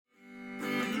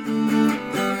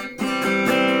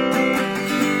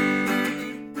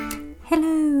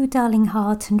darling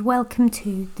heart, and welcome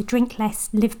to the Drink Less,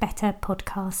 Live Better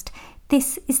podcast.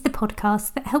 This is the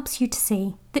podcast that helps you to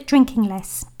see that drinking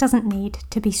less doesn't need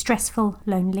to be stressful,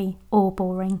 lonely or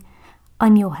boring.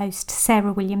 I'm your host,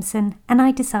 Sarah Williamson, and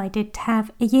I decided to have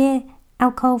a year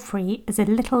alcohol-free as a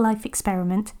little life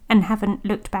experiment and haven't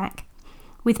looked back.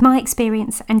 With my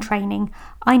experience and training,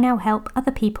 I now help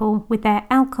other people with their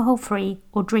alcohol-free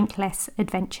or drink less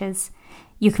adventures.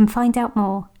 You can find out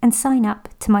more and sign up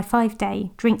to my 5-day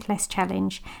Drink Less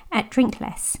Challenge at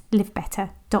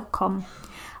drinklesslivebetter.com.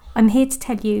 I'm here to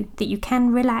tell you that you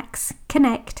can relax,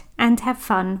 connect and have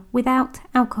fun without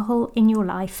alcohol in your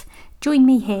life. Join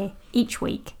me here each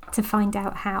week to find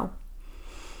out how.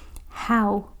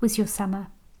 How was your summer?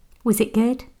 Was it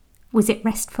good? Was it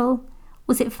restful?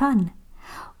 Was it fun?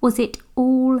 Was it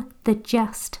all the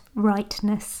just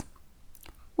rightness?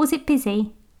 Was it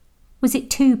busy? Was it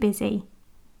too busy?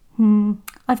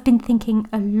 I've been thinking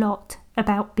a lot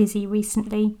about busy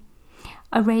recently.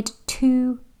 I read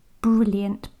 2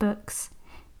 brilliant books,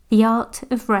 The Art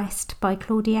of Rest by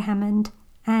Claudia Hammond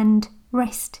and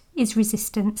Rest is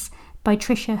Resistance by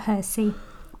Tricia Hersey,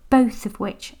 both of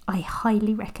which I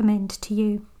highly recommend to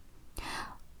you.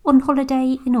 On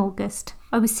holiday in August,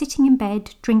 I was sitting in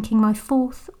bed drinking my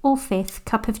 4th or 5th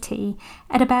cup of tea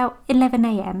at about 11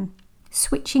 a.m,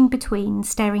 switching between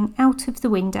staring out of the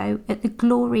window at the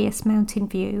glorious mountain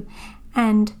view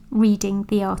and reading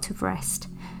The Art of Rest,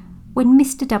 when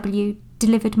Mr. W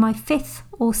delivered my 5th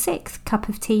or 6th cup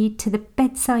of tea to the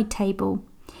bedside table.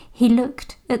 He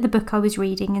looked at the book I was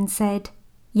reading and said,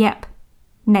 "Yep,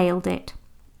 nailed it."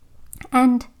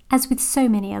 And, as with so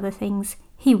many other things,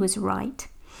 he was right.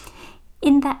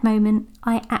 In that moment,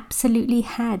 I absolutely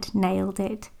had nailed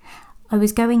it. I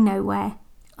was going nowhere.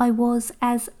 I was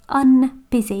as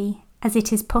unbusy as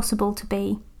it is possible to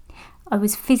be. I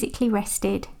was physically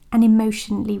rested and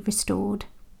emotionally restored.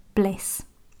 Bliss.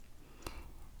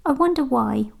 I wonder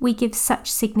why we give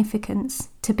such significance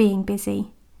to being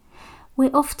busy.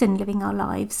 We're often living our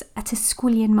lives at a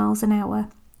squillion miles an hour,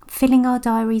 filling our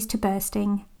diaries to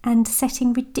bursting and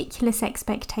setting ridiculous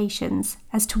expectations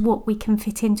as to what we can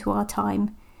fit into our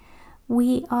time.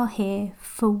 We are here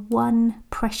for one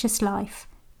precious life.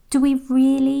 Do we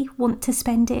really want to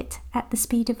spend it at the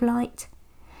speed of light?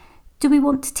 Do we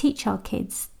want to teach our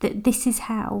kids that this is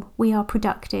how we are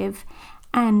productive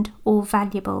and or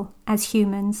valuable as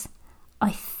humans?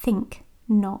 I think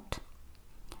not.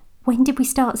 When did we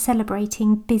start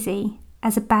celebrating busy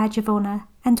as a badge of honour,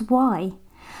 and why?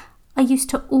 I used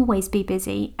to always be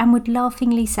busy and would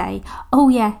laughingly say, "Oh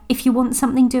yeah, if you want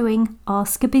something doing,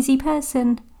 ask a busy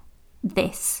person."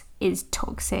 This is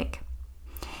toxic.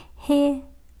 Here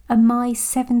are my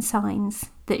 7 signs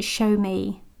that show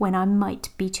me when I might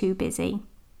be too busy.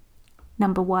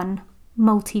 Number 1,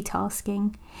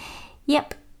 multitasking.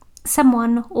 Yep,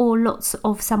 someone or lots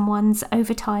of someones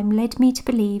over time led me to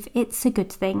believe it's a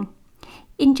good thing.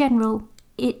 In general,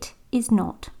 it is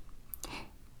not.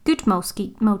 Good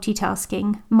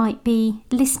multitasking might be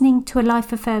listening to a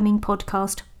life-affirming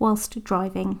podcast whilst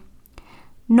driving.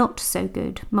 Not so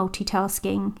good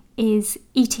multitasking is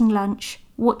eating lunch,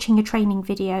 watching a training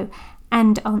video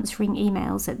and answering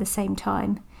emails at the same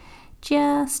time.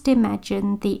 Just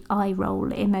imagine the eye roll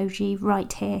emoji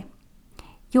right here.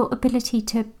 Your ability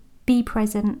to be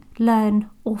present,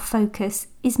 learn or focus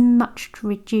is much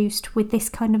reduced with this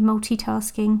kind of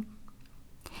multitasking.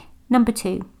 Number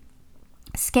 2,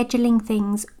 scheduling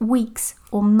things weeks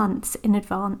or months in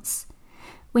advance.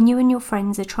 When you and your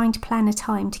friends are trying to plan a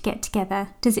time to get together,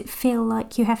 does it feel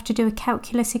like you have to do a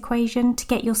calculus equation to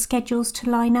get your schedules to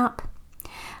line up?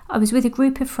 I was with a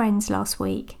group of friends last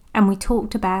week and we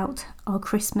talked about our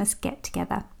Christmas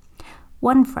get-together.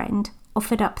 One friend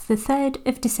offered up the 3rd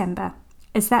of December,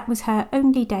 as that was her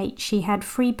only date she had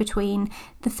free between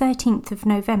the 13th of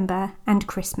November and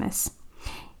Christmas.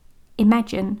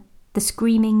 Imagine the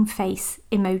screaming face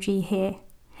emoji here.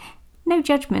 No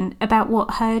judgment about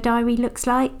what her diary looks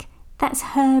like. That's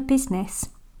her business.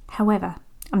 However,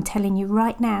 I'm telling you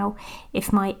right now,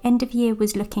 if my end of year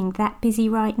was looking that busy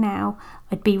right now,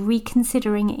 I'd be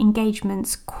reconsidering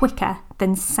engagements quicker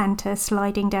than Santa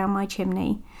sliding down my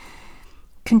chimney.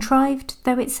 Contrived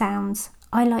though it sounds,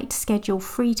 I like to schedule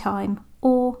free time,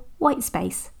 or white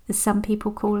space, as some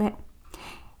people call it.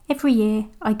 Every year,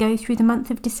 I go through the month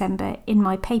of December in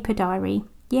my paper diary.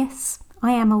 Yes,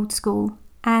 I am old school,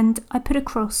 and I put a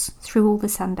cross through all the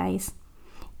Sundays.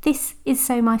 This is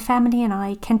so my family and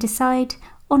I can decide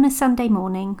on a Sunday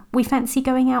morning we fancy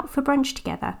going out for brunch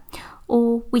together,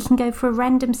 or we can go for a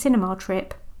random cinema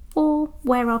trip, or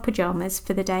wear our pyjamas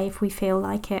for the day if we feel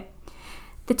like it.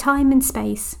 The time and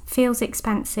space feels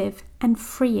expansive and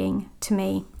freeing to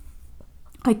me.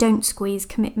 I don't squeeze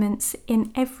commitments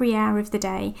in every hour of the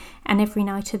day and every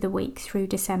night of the week through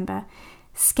December.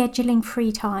 Scheduling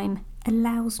free time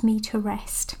allows me to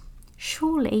rest.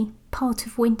 Surely part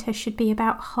of winter should be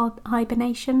about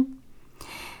hibernation.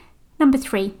 Number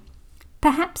 3,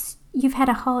 perhaps you've had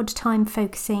a hard time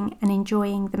focusing and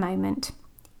enjoying the moment.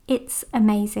 It's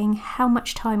amazing how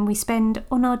much time we spend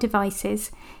on our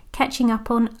devices, catching up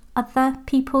on other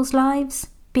people's lives,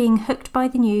 being hooked by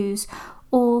the news,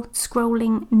 or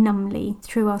scrolling numbly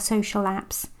through our social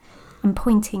apps. I'm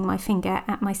pointing my finger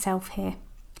at myself here.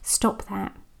 Stop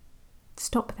that.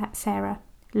 Stop that, Sarah.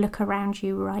 Look around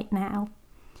you right now.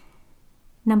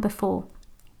 Number 4,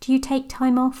 do you take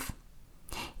time off?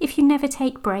 If you never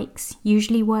take breaks,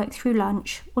 usually work through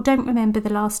lunch, or don't remember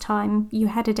the last time you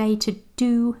had a day to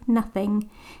do nothing,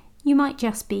 you might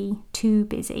just be too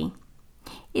busy.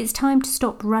 It's time to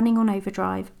stop running on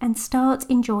overdrive and start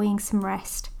enjoying some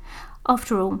rest.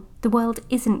 After all, the world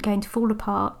isn't going to fall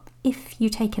apart if you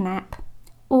take a nap,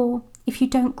 or if you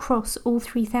don't cross all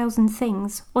 3,000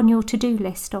 things on your to-do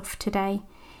list off today.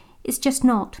 It's just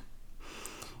not.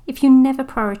 If you never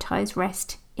prioritise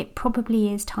rest, it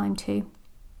probably is time to.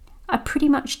 I pretty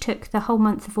much took the whole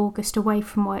month of August away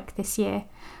from work this year.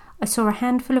 I saw a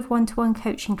handful of one-to-one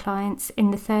coaching clients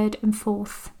in the 3rd and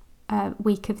 4th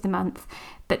week of the month,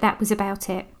 but that was about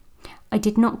it. I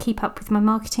did not keep up with my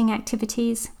marketing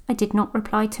activities. I did not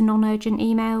reply to non-urgent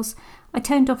emails. I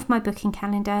turned off my booking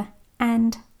calendar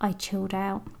and I chilled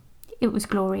out. It was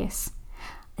glorious.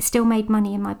 I still made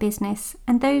money in my business,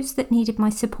 and those that needed my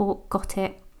support got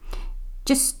it.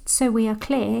 Just so we are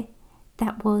clear,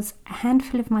 that was a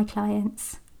handful of my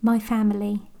clients, my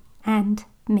family, and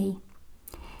me.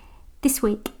 This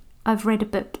week, I've read a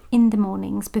book in the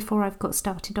mornings before I've got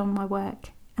started on my work,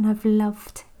 and I've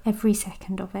loved every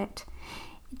second of it.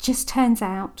 It just turns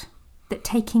out that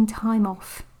taking time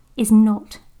off is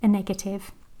not a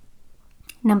negative.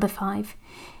 Number 5,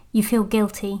 you feel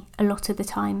guilty a lot of the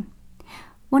time.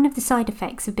 One of the side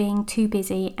effects of being too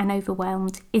busy and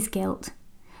overwhelmed is guilt.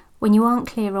 When you aren't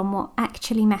clear on what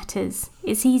actually matters,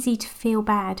 it's easy to feel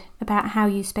bad about how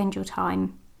you spend your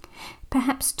time.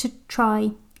 Perhaps to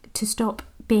try to stop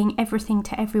being everything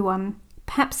to everyone.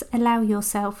 Perhaps allow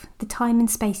yourself the time and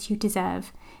space you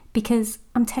deserve, because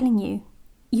I'm telling you,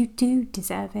 you do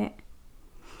deserve it.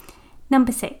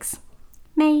 Number 6,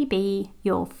 maybe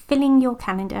you're filling your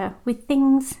calendar with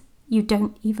things you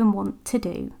don't even want to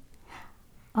do.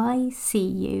 I see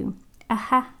you.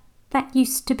 Aha, that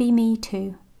used to be me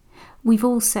too. We've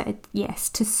all said yes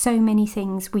to so many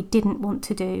things we didn't want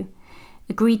to do.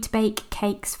 Agreed to bake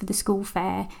cakes for the school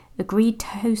fair, agreed to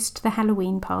host the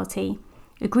Halloween party,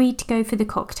 agreed to go for the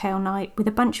cocktail night with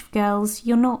a bunch of girls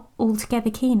you're not altogether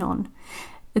keen on,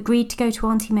 agreed to go to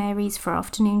Auntie Mary's for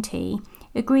afternoon tea,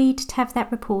 agreed to have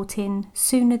that report in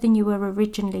sooner than you were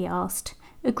originally asked,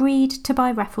 agreed to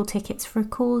buy raffle tickets for a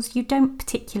cause you don't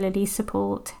particularly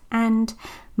support, and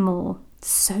more,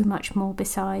 so much more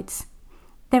besides.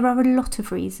 There are a lot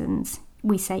of reasons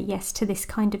we say yes to this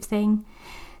kind of thing.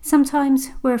 Sometimes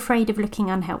we're afraid of looking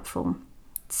unhelpful.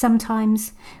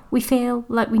 Sometimes we feel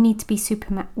like we need to be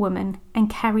Superwoman and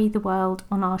carry the world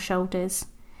on our shoulders.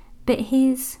 But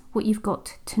here's what you've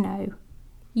got to know.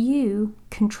 You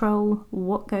control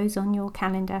what goes on your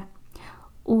calendar.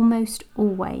 Almost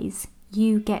always,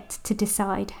 you get to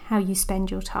decide how you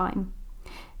spend your time.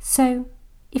 So,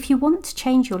 if you want to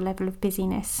change your level of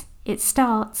busyness, it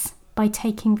starts by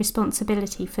taking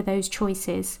responsibility for those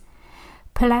choices.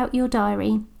 Pull out your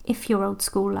diary if you're old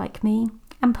school like me,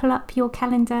 and pull up your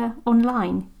calendar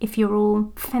online if you're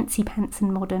all fancy pants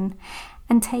and modern,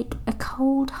 and take a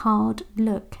cold, hard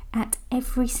look at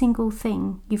every single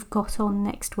thing you've got on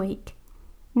next week.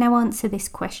 Now answer this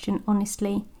question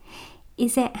honestly.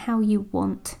 Is it how you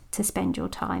want to spend your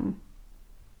time?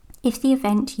 If the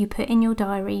event you put in your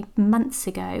diary months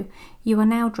ago you are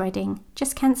now dreading,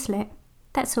 just cancel it.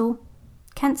 That's all.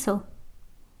 Cancel.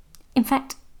 In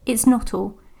fact, it's not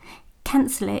all.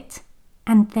 Cancel it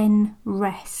and then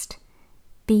rest.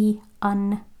 Be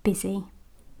unbusy.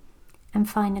 And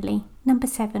finally, number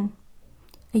 7.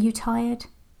 Are you tired?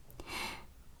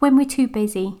 When we're too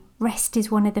busy, rest is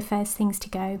one of the first things to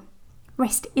go.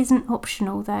 Rest isn't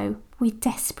optional though. We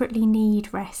desperately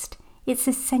need rest. It's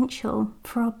essential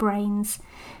for our brains,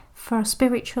 for our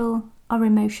spiritual, our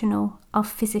emotional, our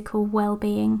physical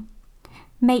well-being.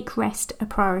 Make rest a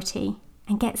priority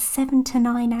and get 7 to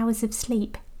 9 hours of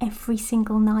sleep every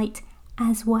single night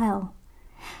as well.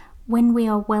 When we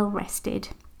are well rested,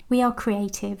 we are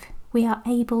creative, we are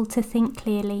able to think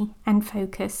clearly and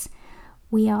focus.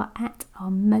 We are at our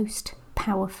most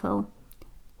powerful.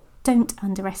 Don't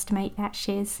underestimate that,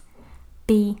 Shiz.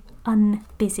 be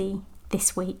unbusy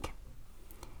this week.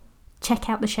 Check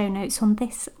out the show notes on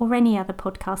this or any other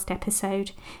podcast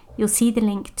episode. You'll see the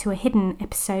link to a hidden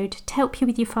episode to help you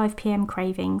with your 5 p.m.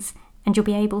 cravings, and you'll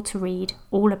be able to read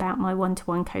all about my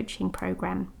one-to-one coaching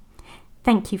program.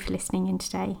 Thank you for listening in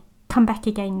today. Come back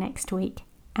again next week,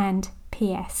 and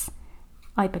P.S.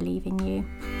 I believe in you.